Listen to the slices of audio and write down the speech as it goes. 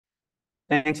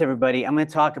Thanks, everybody. I'm going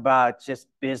to talk about just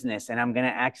business, and I'm going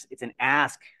to it's an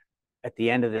ask at the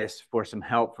end of this for some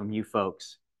help from you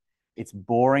folks. It's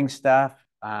boring stuff.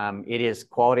 It is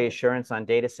quality assurance on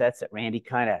data sets that Randy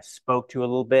kind of spoke to a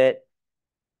little bit.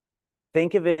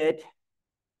 Think of it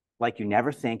like you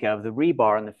never think of the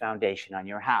rebar on the foundation on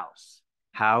your house,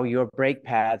 how your brake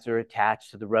pads are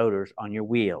attached to the rotors on your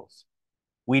wheels.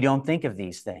 We don't think of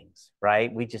these things,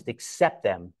 right? We just accept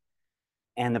them.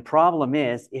 And the problem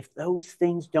is, if those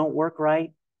things don't work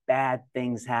right, bad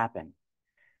things happen.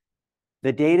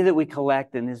 The data that we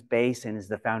collect in this basin is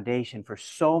the foundation for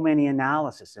so many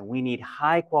analysis, and we need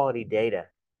high quality data.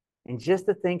 And just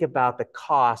to think about the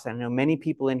cost, I know many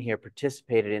people in here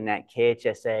participated in that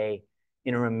KHSA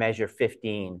interim measure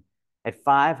 15 at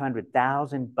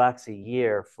 $500,000 a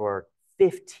year for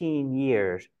 15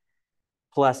 years,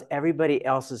 plus everybody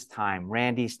else's time,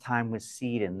 Randy's time with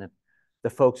seed and the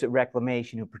folks at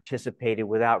Reclamation who participated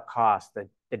without cost,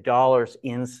 the dollars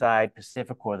inside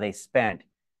Pacificor they spent.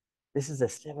 This is a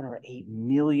 $7 or $8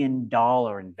 million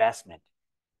investment,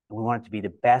 and we want it to be the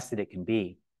best that it can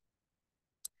be.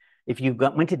 If you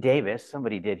went to Davis,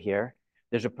 somebody did here,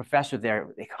 there's a professor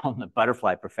there, they call him the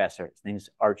butterfly professor. His name is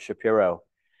Art Shapiro.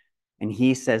 And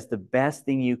he says the best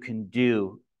thing you can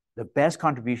do, the best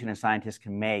contribution a scientist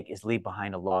can make is leave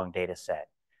behind a long data set.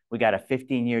 We got a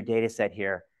 15-year data set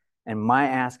here. And my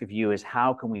ask of you is,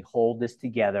 how can we hold this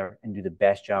together and do the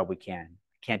best job we can?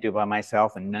 I can't do it by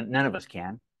myself, and none of us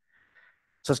can.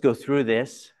 So let's go through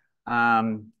this.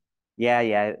 So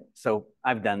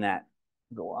I've done that.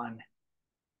 Go on.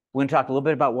 We're going to talk a little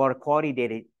bit about water quality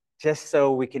data, just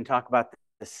so we can talk about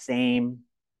the same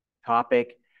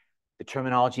topic, the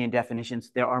terminology and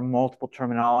definitions. There are multiple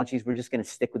terminologies. We're just going to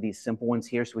stick with these simple ones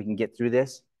here so we can get through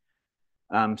this.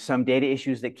 Some data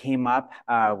issues that came up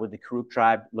with the Karuk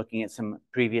tribe, looking at some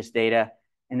previous data,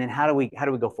 and then how do we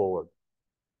go forward?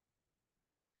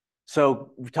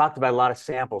 So we've talked about a lot of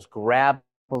samples, grab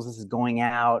samples. This is going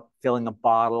out, filling a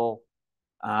bottle,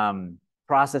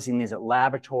 processing these at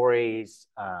laboratories.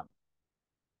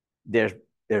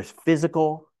 There's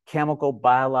physical, chemical,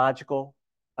 biological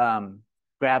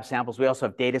grab samples. We also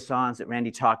have data sondes that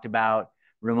Randy talked about.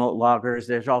 Remote loggers.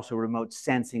 There's also remote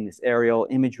sensing, this aerial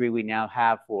imagery we now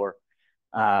have for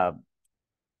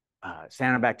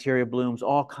cyanobacteria blooms,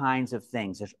 all kinds of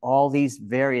things. There's all these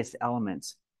various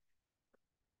elements.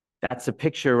 That's a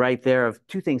picture right there of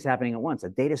two things happening at once, a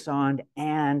data sonde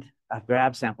and a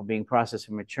grab sample being processed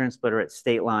from a churn splitter at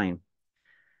state line.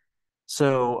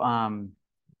 So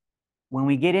when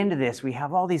we get into this, we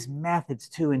have all these methods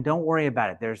too, and don't worry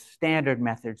about it. There's standard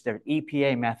methods, there's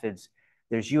EPA methods,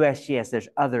 there's USGS, there's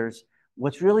others.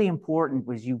 What's really important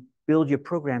was you build your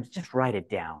programs, just write it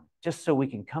down, just so we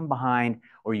can come behind,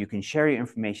 or you can share your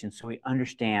information so we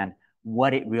understand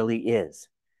what it really is.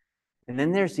 And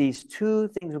then there's these two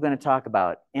things we're going to talk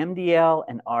about, MDL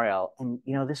and RL. And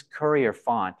you know, this Courier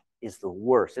font is the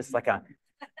worst. It's like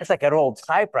an old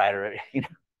typewriter, you know,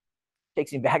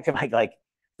 takes me back to my like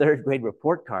third grade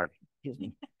report card. Excuse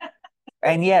me.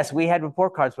 And yes, we had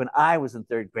report cards when I was in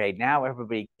third grade. Now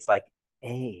everybody gets like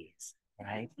A's,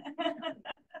 right?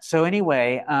 So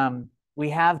anyway, we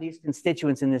have these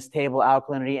constituents in this table,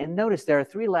 alkalinity, and notice there are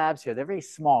three labs here. They're very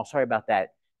small. Sorry about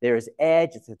that. There is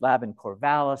EDGE, it's a lab in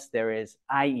Corvallis. There is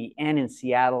IEN in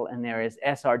Seattle, and there is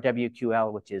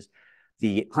SRWQL, which is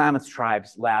the Klamath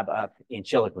tribe's lab up in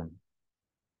Chiloquin.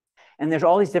 And there's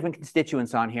all these different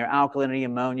constituents on here: alkalinity,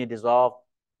 ammonia, dissolved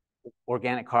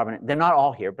organic carbonate. They're not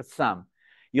all here, but some.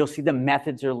 You'll see the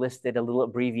methods are listed, a little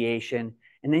abbreviation.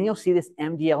 And then you'll see this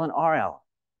MDL and RL.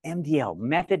 MDL,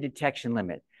 method detection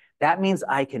limit. That means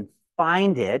I can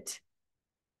find it,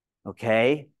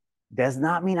 okay? Does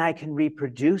not mean I can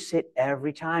reproduce it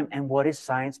every time. And what is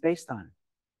science based on?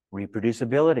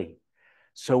 Reproducibility.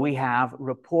 So we have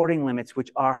reporting limits, which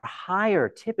are higher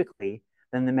typically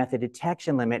than the method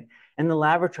detection limit. And the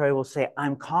laboratory will say,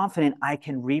 I'm confident I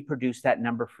can reproduce that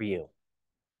number for you.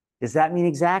 Does that mean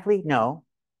exactly? No.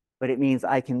 But it means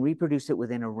I can reproduce it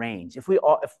within a range. If we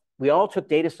all took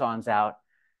data sondes out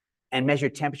and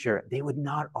measured temperature, they would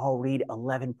not all read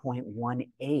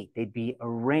 11.18. They'd be a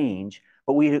range,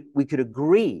 but we could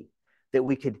agree that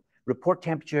we could report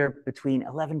temperature between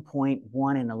 11.1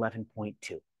 and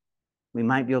 11.2. We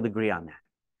might be able to agree on that.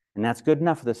 And that's good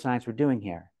enough for the science we're doing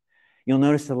here. You'll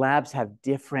notice the labs have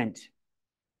different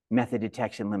method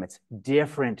detection limits,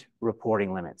 different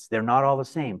reporting limits. They're not all the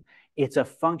same. It's a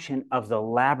function of the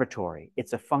laboratory.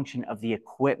 It's a function of the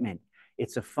equipment.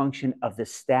 It's a function of the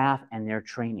staff and their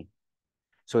training.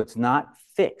 So it's not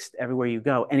fixed everywhere you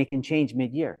go, and it can change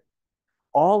mid-year.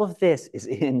 All of this is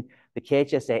in the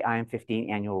KHSA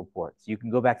IM15 annual reports. You can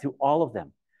go back through all of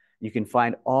them. You can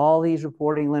find all these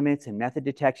reporting limits and method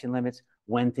detection limits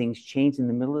when things change in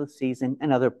the middle of the season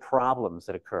and other problems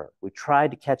that occur. We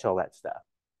tried to catch all that stuff.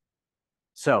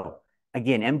 So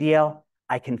again, MDL,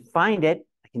 I can find it,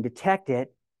 I can detect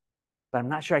it, but I'm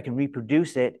not sure I can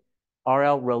reproduce it.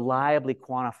 RL, reliably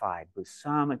quantified with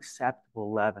some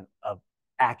acceptable level of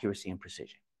accuracy and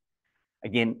precision.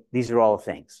 Again, these are all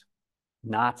things,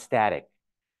 not static.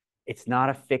 It's not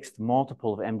a fixed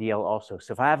multiple of MDL also.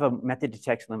 So if I have a method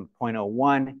detection limit of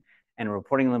 0.01 and a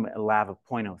reporting limit lab of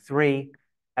 0.03,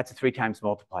 that's a 3 times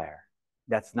multiplier.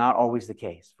 That's not always the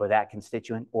case for that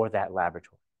constituent or that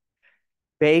laboratory.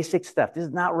 Basic stuff. This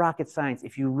is not rocket science.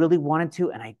 If you really wanted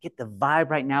to, and I get the vibe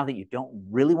right now that you don't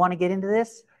really want to get into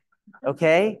this,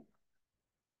 okay?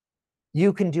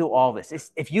 You can do all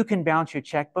this. If you can bounce your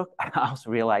checkbook, I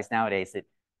also realize nowadays that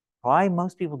probably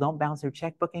most people don't bounce their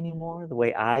checkbook anymore the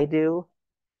way I do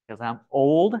because I'm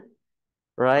old,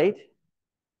 right?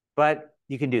 But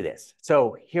you can do this.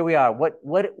 So here we are. What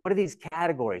are these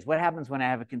categories? What happens when I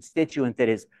have a constituent that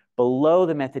is below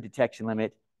the method detection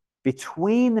limit,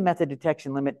 between the method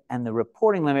detection limit and the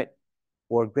reporting limit,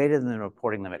 or greater than the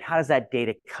reporting limit? How does that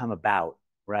data come about,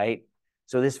 right?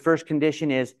 So this first condition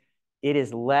is it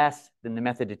is less than the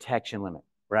method detection limit,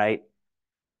 right?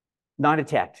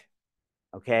 Non-detect,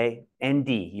 okay? ND,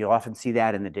 you'll often see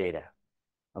that in the data,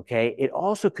 okay? It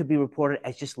also could be reported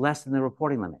as just less than the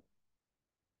reporting limit.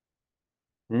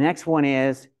 The next one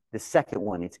is the second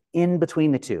one. It's in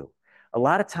between the two. A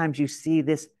lot of times you see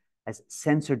this as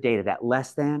sensor data, that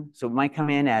less than. So it might come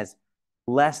in as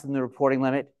less than the reporting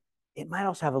limit. It might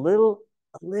also have a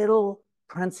little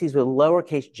parentheses with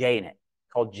lowercase j in it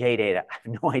called J data. I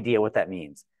have no idea what that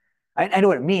means. I know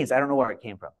what it means. I don't know where it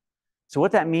came from. So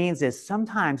what that means is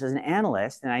sometimes as an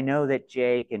analyst, and I know that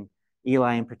Jake and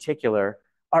Eli in particular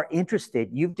are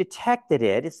interested, you've detected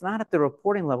it. It's not at the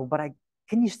reporting level, but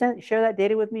can you share that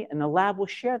data with me? And the lab will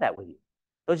share that with you.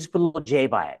 They'll just put a little J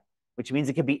by it, which means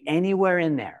it could be anywhere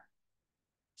in there.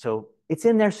 So it's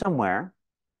in there somewhere.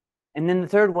 And then the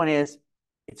third one is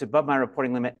it's above my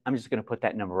reporting limit. I'm just going to put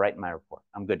that number right in my report.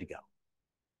 I'm good to go.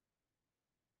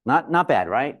 Not bad,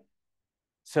 right?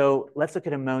 So let's look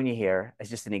at ammonia here as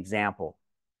just an example.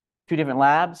 2 different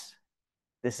labs.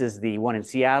 This is the one in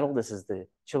Seattle. This is the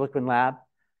Chiloquin lab.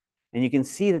 And you can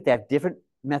see that they have different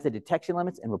method detection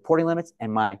limits and reporting limits.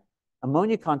 And my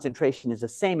ammonia concentration is the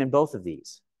same in both of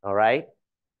these, all right?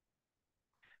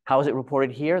 How is it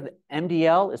reported here? The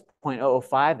MDL is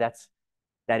 0.005.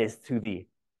 That is to the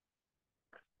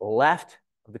left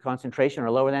of the concentration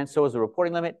or lower than. So is the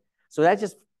reporting limit. So that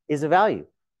just is a value.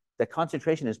 The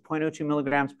concentration is 0.02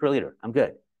 milligrams per liter. I'm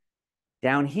good.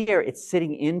 Down here, it's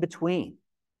sitting in between,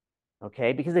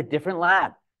 okay? Because a different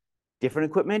lab, different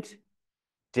equipment,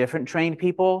 different trained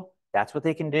people. That's what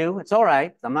they can do. It's all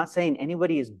right. I'm not saying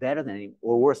anybody is better than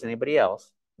or worse than anybody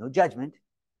else. No judgment,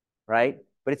 right?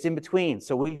 But it's in between.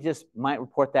 So we just might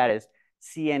report that as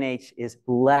CNH is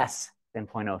less than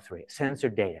 0.03,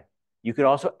 censored data. You could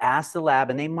also ask the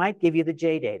lab, and they might give you the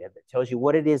J data that tells you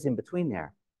what it is in between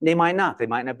there. They might not. They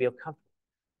might not be comfortable.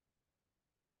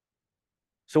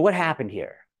 So what happened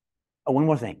here? Oh, one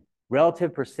more thing.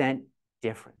 Relative percent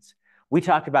difference. We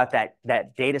talked about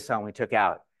that data song we took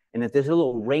out, and that there's a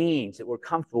little range that we're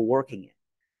comfortable working in.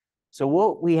 So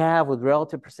what we have with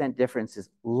relative percent difference is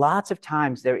lots of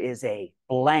times there is a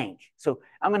blank. So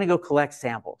I'm going to go collect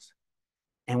samples,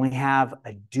 and we have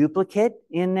a duplicate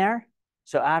in there.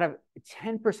 So out of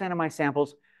 10% of my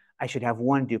samples, I should have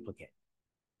 1 duplicate.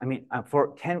 I mean,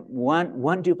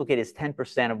 one duplicate is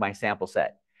 10% of my sample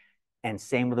set. And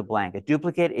same with a blank. A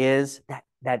duplicate is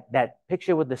that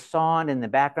picture with the sawn in the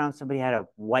background. Somebody had a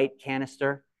white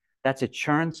canister. That's a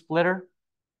churn splitter.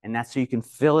 And that's so you can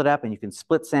fill it up and you can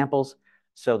split samples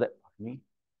so that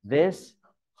this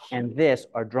and this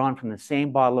are drawn from the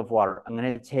same bottle of water. I'm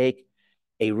going to take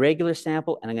a regular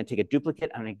sample and I'm going to take a duplicate.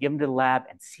 I'm going to give them to the lab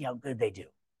and see how good they do,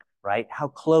 right? How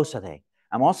close are they?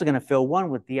 I'm also going to fill one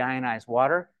with deionized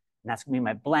water, and that's going to be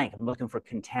my blank. I'm looking for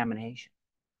contamination.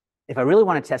 If I really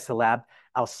want to test the lab,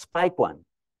 I'll spike one,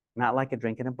 not like a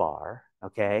drink in a bar,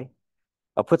 okay?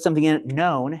 I'll put something in it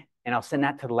known, and I'll send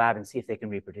that to the lab and see if they can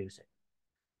reproduce it.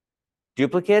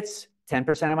 Duplicates,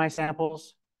 10% of my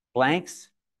samples.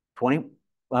 Blanks, 5%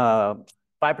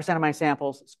 of my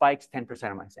samples. Spikes,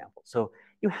 10% of my samples. So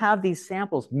you have these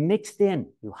samples mixed in.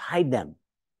 You hide them.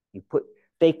 You put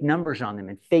fake numbers on them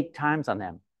and fake times on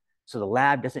them. So the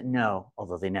lab doesn't know,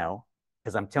 although they know,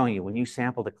 because I'm telling you, when you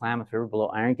sample the Klamath River below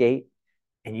Iron Gate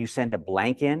and you send a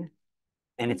blank in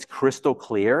and it's crystal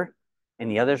clear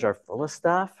and the others are full of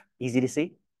stuff, easy to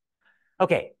see.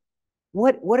 Okay,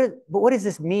 what does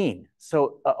this mean?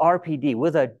 So RPD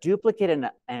with a duplicate and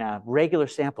a regular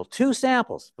sample, two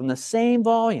samples from the same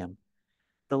volume,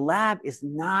 the lab is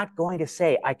not going to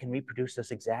say, I can reproduce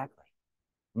this exactly.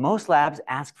 Most labs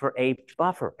ask for a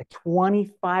buffer, a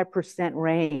 25%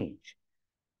 range.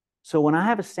 So when I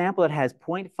have a sample that has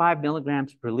 0.5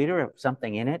 milligrams per liter of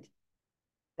something in it,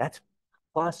 that's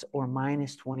plus or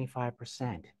minus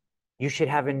 25%. You should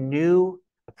have a new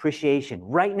appreciation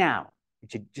right now.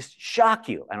 It should just shock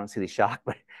you. I don't see the shock,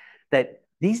 but that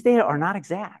these data are not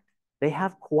exact. They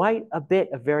have quite a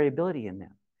bit of variability in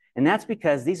them. And that's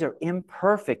because these are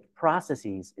imperfect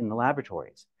processes in the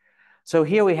laboratories. So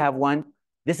here we have one.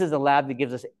 This is a lab that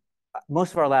gives us,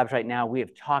 most of our labs right now, we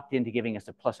have talked into giving us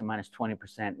a plus or minus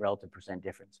 20% relative percent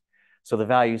difference. So the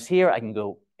values here, I can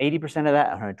go 80% of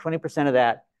that, 120% of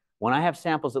that. When I have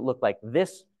samples that look like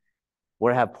this,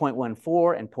 where I have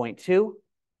 0.14 and 0.2,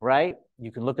 right?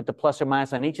 You can look at the plus or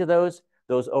minus on each of those.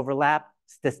 Those overlap,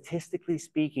 statistically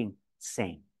speaking,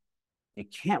 same. You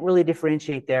can't really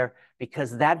differentiate there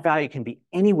because that value can be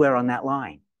anywhere on that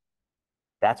line.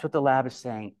 That's what the lab is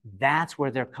saying. That's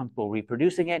where they're comfortable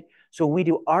reproducing it. So when we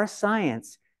do our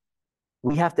science,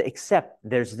 we have to accept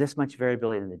there's this much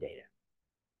variability in the data,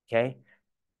 okay?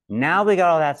 Now we got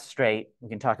all that straight, we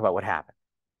can talk about what happened.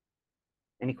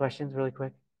 Any questions really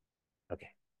quick? Okay.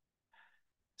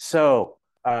 So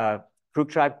Crook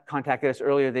Tribe contacted us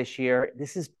earlier this year.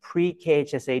 This is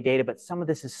pre-KHSA data, but some of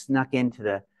this is snuck into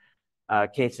the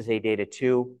KHSA data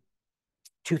too.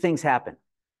 Two things happen.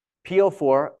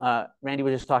 PO4, Randy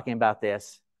was just talking about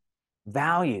this,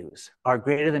 values are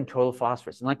greater than total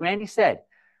phosphorus. And like Randy said,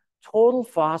 total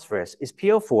phosphorus is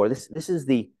PO4. This is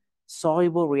the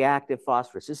soluble reactive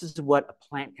phosphorus. This is what a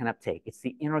plant can uptake. It's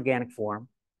the inorganic form.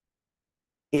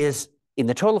 Is in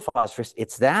the total phosphorus,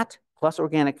 it's that plus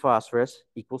organic phosphorus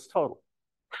equals total.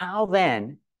 How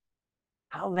then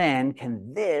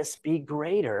can this be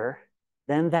greater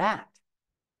than that?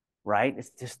 Right?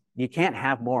 It's just, you can't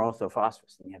have more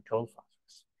orthophosphorus than you have total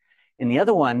phosphorus. And the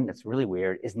other one that's really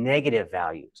weird is negative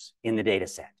values in the data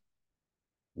set.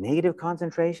 Negative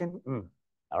concentration,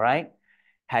 all right?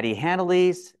 How do you handle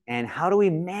these? And how do we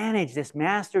manage this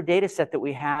master data set that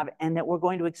we have and that we're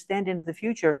going to extend into the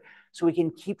future so we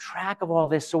can keep track of all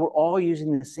this so we're all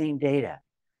using the same data?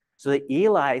 So that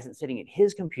Eli isn't sitting at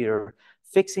his computer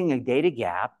fixing a data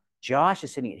gap. Josh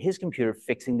is sitting at his computer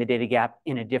fixing the data gap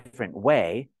in a different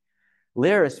way.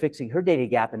 Lyra is fixing her data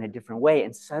gap in a different way,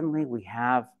 and suddenly we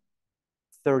have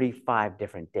 35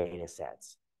 different data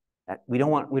sets. We don't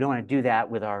want to do that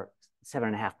with our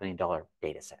 $7.5 million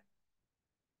data set.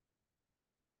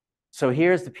 So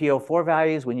here's the PO4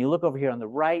 values. When you look over here on the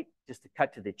right, just to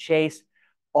cut to the chase,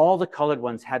 all the colored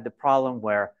ones had the problem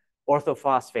where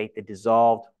orthophosphate, the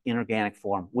dissolved inorganic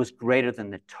form, was greater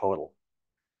than the total.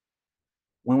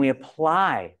 When we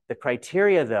apply the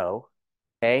criteria though,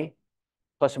 okay,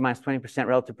 plus or minus 20%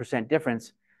 relative percent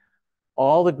difference,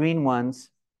 all the green ones,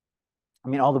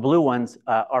 all the blue ones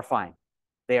are fine.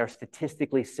 They are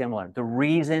statistically similar. The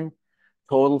reason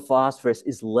total phosphorus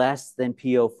is less than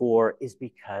PO4 is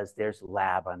because there's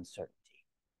lab uncertainty.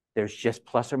 There's just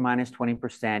plus or minus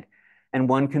 20%, and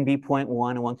one can be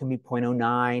 0.1 and one can be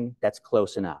 0.09. That's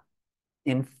close enough.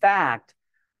 In fact,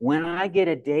 when I get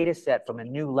a data set from a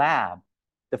new lab,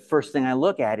 the first thing I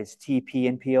look at is TP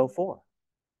and PO4.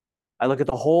 I look at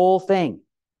the whole thing.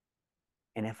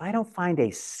 And if I don't find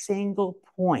a single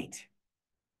point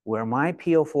where my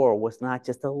PO4 was not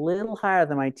just a little higher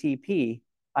than my TP,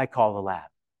 I call the lab.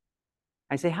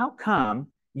 I say, how come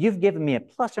you've given me a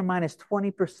plus or minus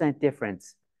 20%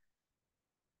 difference,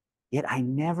 yet I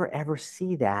never ever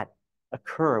see that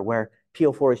occur where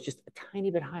PO4 is just a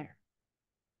tiny bit higher,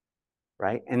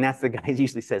 right? And that's the guy who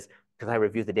usually says, because I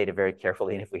review the data very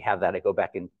carefully, and if we have that, I go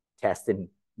back and test and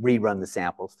rerun the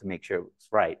samples to make sure it's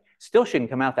right. Still shouldn't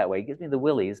come out that way. It gives me the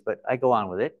willies, but I go on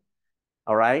with it,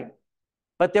 all right?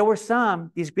 But there were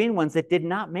some, these green ones, that did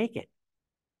not make it.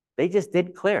 They just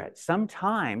didn't clear it.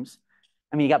 Sometimes,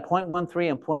 you got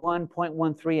 0.13 and 0.1,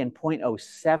 0.13 and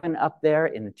 0.07 up there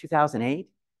in the 2008.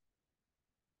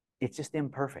 It's just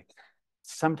imperfect.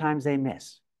 Sometimes they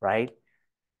miss, right?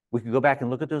 We could go back and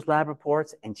look at those lab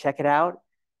reports and check it out.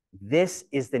 This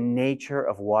is the nature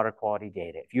of water quality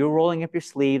data. If you're rolling up your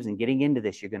sleeves and getting into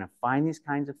this, you're going to find these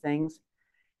kinds of things.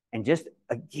 And just,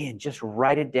 again, just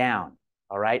write it down,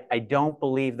 all right? I don't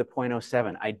believe the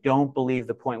 0.07. I don't believe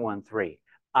the 0.13.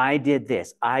 I did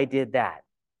this. I did that.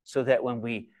 So that when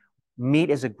we meet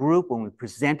as a group, when we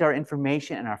present our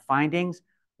information and our findings,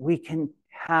 we can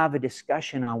have a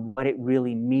discussion on what it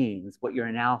really means, what your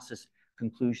analysis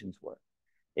conclusions were.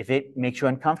 If it makes you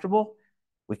uncomfortable,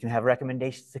 we can have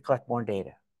recommendations to collect more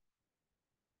data.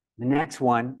 The next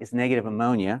one is negative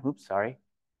ammonia. Oops, sorry.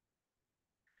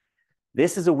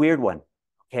 This is a weird one,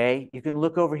 okay? You can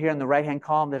look over here in the right-hand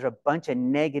column. There's a bunch of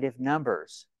negative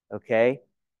numbers, okay?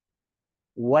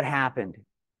 What happened?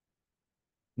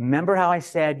 Remember how I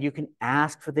said you can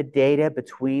ask for the data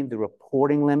between the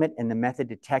reporting limit and the method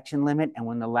detection limit, and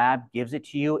when the lab gives it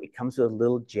to you, it comes with a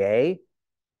little J?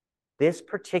 This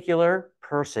particular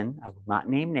person, I will not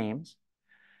name names,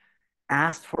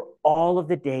 asked for all of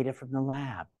the data from the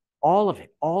lab, all of it,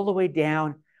 all the way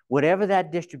down, whatever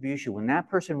that distribution, when that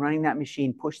person running that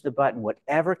machine pushed the button,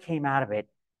 whatever came out of it,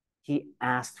 he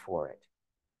asked for it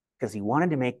because he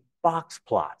wanted to make box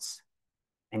plots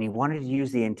and he wanted to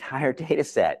use the entire data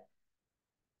set.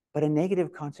 But a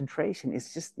negative concentration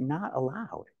is just not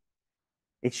allowed.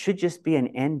 It should just be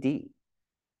an ND.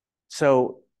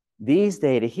 So these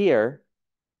data here,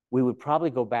 we would probably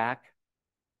go back,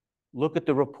 look at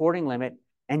the reporting limit,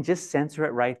 and just censor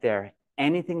it right there.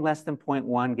 Anything less than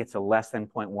 0.1 gets a less than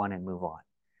 0.1 and move on.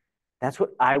 That's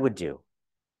what I would do.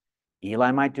 Eli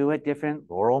might do it different.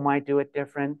 Laurel might do it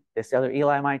different. This other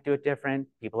Eli might do it different.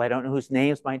 People I don't know whose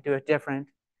names might do it different.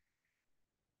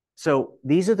 So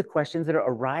these are the questions that are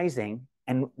arising.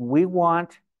 And we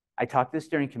want, I talked to the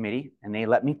steering committee and they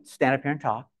let me stand up here and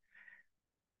talk.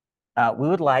 We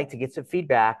would like to get some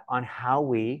feedback on how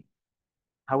we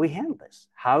handle this.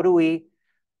 How do we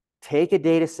take a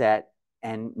data set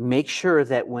and make sure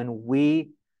that when we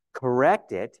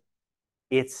correct it,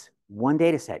 it's one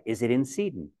data set? Is it in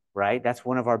Seedon, right? That's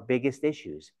one of our biggest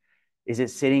issues. Is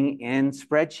it sitting in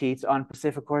spreadsheets on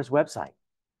PacifiCorp's website?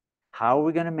 How are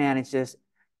we going to manage this?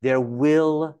 There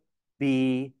will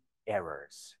be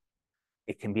errors.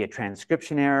 It can be a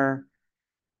transcription error.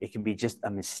 It can be just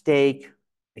a mistake.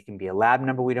 It can be a lab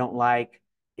number we don't like.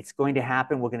 It's going to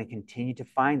happen. We're going to continue to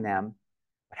find them.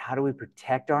 But how do we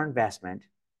protect our investment?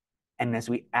 And as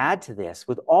we add to this,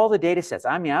 with all the data sets,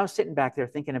 I mean, I was sitting back there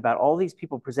thinking about all these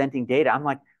people presenting data. I'm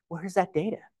like, where's that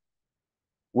data?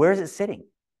 Where is it sitting?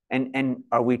 And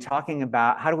are we talking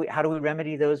about how do we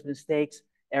remedy those mistakes,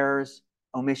 errors,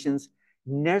 omissions?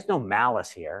 There's no malice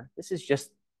here. This is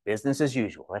just business as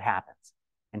usual. It happens.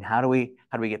 And how do we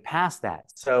get past that?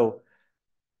 So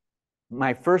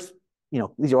my first,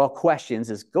 these are all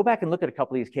questions, is go back and look at a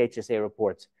couple of these KHSA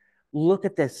reports. Look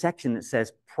at the section that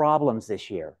says problems this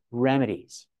year,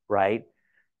 remedies, right?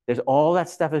 There's all that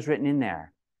stuff is written in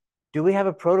there. Do we have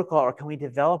a protocol, or can we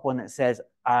develop one that says,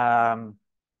 I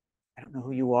don't know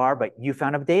who you are, but you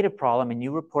found a data problem and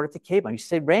you report it to KBMP. You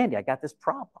say, Randy, I got this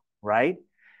problem, right?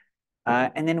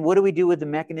 And then what do we do with the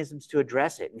mechanisms to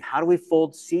address it? And how do we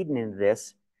fold Seedon into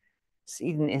this?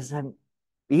 Seedon is a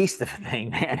beast of a thing,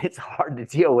 man. It's hard to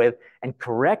deal with, and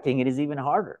correcting it is even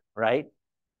harder, right?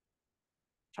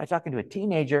 Try talking to a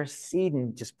teenager.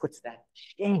 Seedon just puts that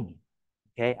shame.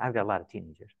 Okay, I've got a lot of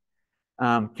teenagers.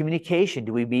 Communication.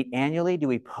 Do we meet annually? Do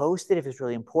we post it if it's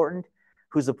really important?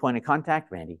 Who's the point of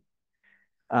contact? Randy.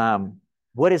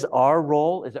 What is our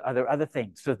role? Are there other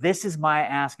things? So this is my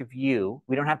ask of you.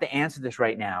 We don't have to answer this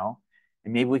right now.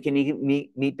 And maybe we can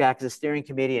meet back as a steering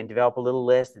committee and develop a little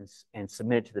list and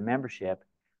submit it to the membership.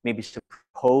 Maybe some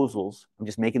proposals. I'm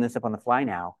just making this up on the fly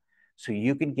now. So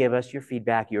you can give us your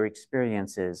feedback, your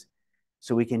experiences,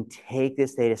 so we can take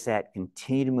this data set,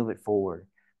 continue to move it forward.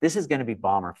 This is going to be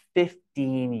bomber.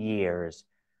 15 years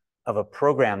of a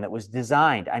program that was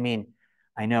designed. I mean,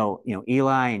 I know,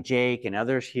 Eli and Jake and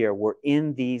others here were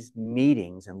in these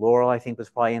meetings, and Laurel, I think, was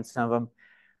probably in some of them.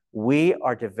 We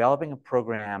are developing a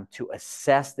program to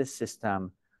assess this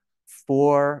system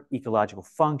for ecological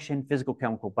function, physical,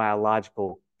 chemical,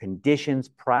 biological conditions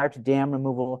prior to dam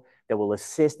removal that will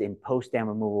assist in post-dam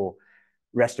removal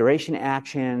restoration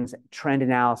actions, trend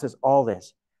analysis, all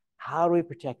this. How do we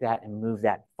protect that and move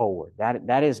that forward?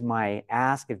 That is my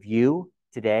ask of you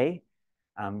today.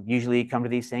 Usually you come to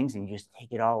these things and you just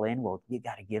take it all in. Well, you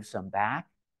got to give some back.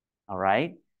 All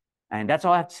right. And that's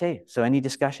all I have to say. So any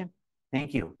discussion?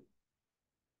 Thank you.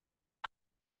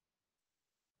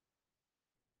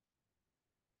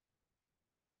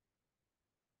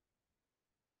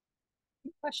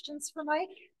 Questions for Mike?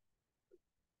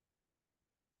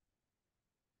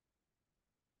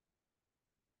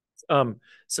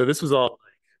 So this was all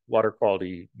like water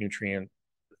quality, nutrient,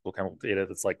 physical, chemical data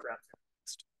that's like ground.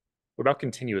 What about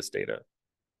continuous data?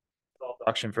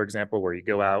 Production, for example, where you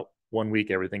go out 1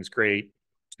 week, everything's great.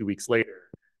 2 weeks later,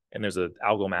 and there's an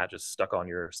algal mat just stuck on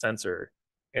your sensor,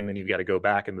 and then you've got to go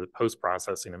back into the post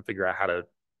processing and figure out how to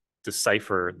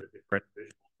decipher the different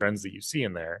visual trends that you see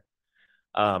in there.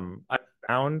 I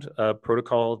found a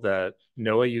protocol that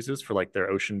NOAA uses for like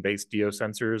their ocean-based DO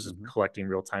sensors, collecting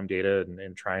real-time data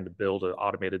and trying to build an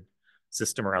automated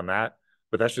system around that.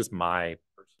 But that's just my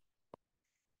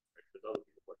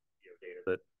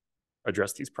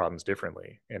address these problems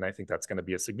differently. And I think that's going to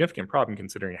be a significant problem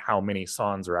considering how many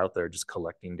sondes are out there just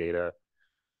collecting data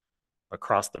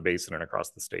across the basin and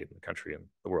across the state and the country and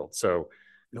the world. So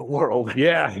The world.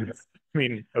 yeah, I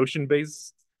mean,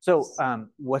 ocean-based. So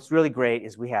what's really great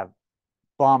is we have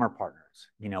bomber partners.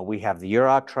 You know, we have the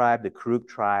Yurok tribe, the Karuk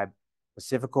tribe,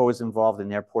 Pacifico was involved in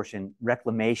their portion,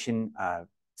 reclamation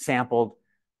sampled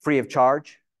free of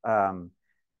charge. KBMP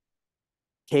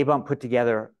put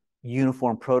together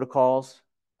uniform protocols.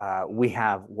 We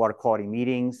have water quality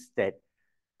meetings that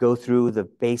go through the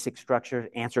basic structure,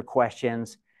 answer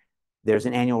questions. There's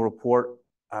an annual report.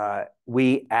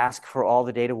 We ask for all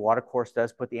the data. Watercourse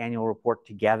does put the annual report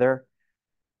together.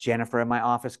 Jennifer in my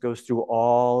office goes through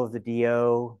all of the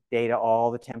DO data, all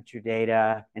the temperature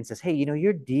data, and says, hey, you know,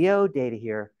 your DO data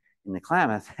here in the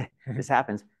Klamath, this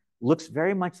happens, looks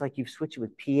very much like you've switched it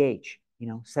with pH, you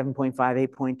know, 7.5,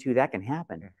 8.2, that can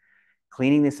happen.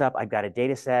 Cleaning this up, I've got a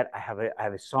data set, I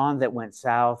have a sonde that went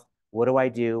south, what do I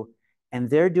do? And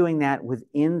they're doing that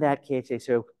within that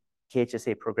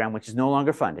KHSA program, which is no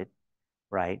longer funded,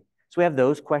 right? So we have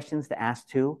those questions to ask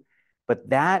too, but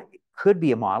that could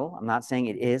be a model. I'm not saying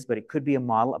it is, but it could be a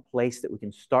model, a place that we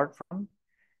can start from.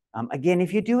 Again,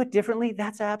 if you do it differently,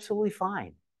 that's absolutely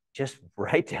fine. Just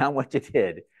write down what you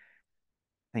did.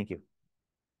 Thank you.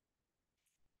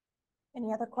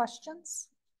 Any other questions,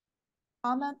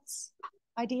 comments,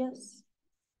 ideas?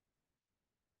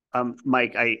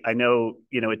 Mike, I know,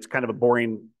 you know, it's kind of a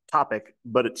boring topic,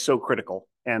 but it's so critical.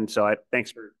 And so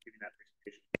thanks for giving that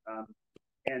presentation.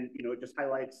 And, you know, it just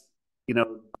highlights, you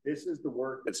know, this is the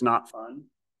work that's not fun,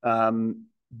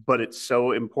 but it's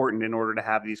so important in order to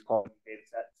have these quality data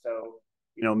sets. So,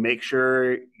 you know, make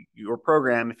sure your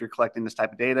program, if you're collecting this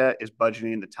type of data, is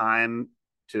budgeting the time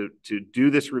to do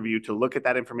this review, to look at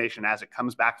that information as it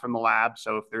comes back from the lab.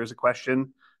 So if there is a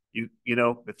question, you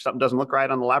know, if something doesn't look right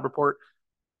on the lab report,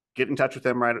 get in touch with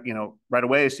them right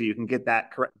away so you can get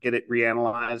it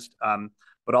reanalyzed.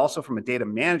 But also from a data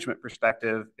management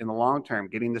perspective, in the long term,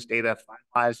 getting this data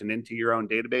finalized and into your own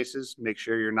databases, make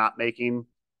sure you're not making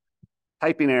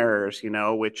typing errors, you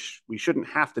know, which we shouldn't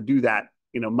have to do that,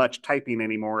 you know, much typing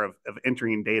anymore of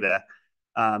entering data.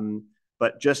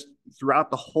 But just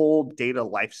throughout the whole data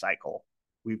life cycle,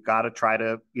 we've got to try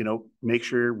to, you know, make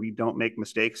sure we don't make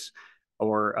mistakes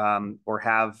or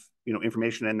have, you know,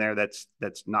 information in there that's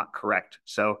not correct.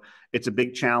 So it's a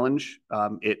big challenge.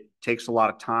 It takes a lot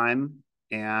of time,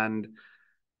 and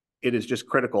it is just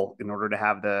critical in order to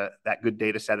have that good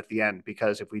data set at the end.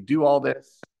 Because if we do all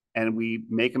this and we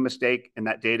make a mistake and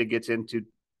that data gets into,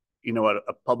 you know,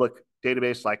 a public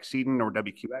database like CEDN or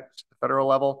WQX at the federal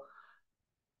level,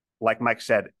 like Mike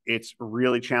said, it's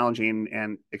really challenging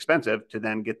and expensive to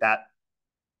then get that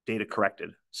data corrected.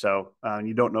 So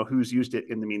you don't know who's used it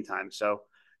in the meantime. So,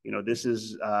 you know, this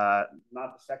is not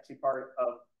the sexy part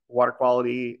of water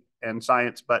quality and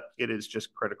science, but it is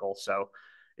just critical. So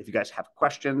if you guys have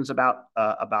questions about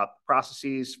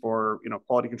processes for, you know,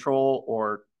 quality control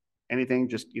or anything,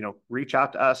 just, you know, reach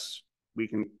out to us. We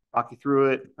can talk you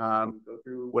through it, go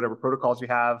through whatever protocols you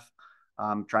have,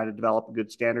 try to develop a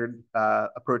good standard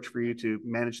approach for you to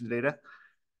manage the data.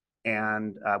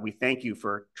 And we thank you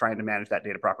for trying to manage that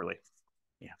data properly.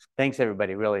 Yeah. Thanks,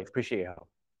 everybody. Really appreciate your help.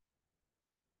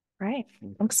 Right.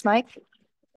 Thanks, Mike.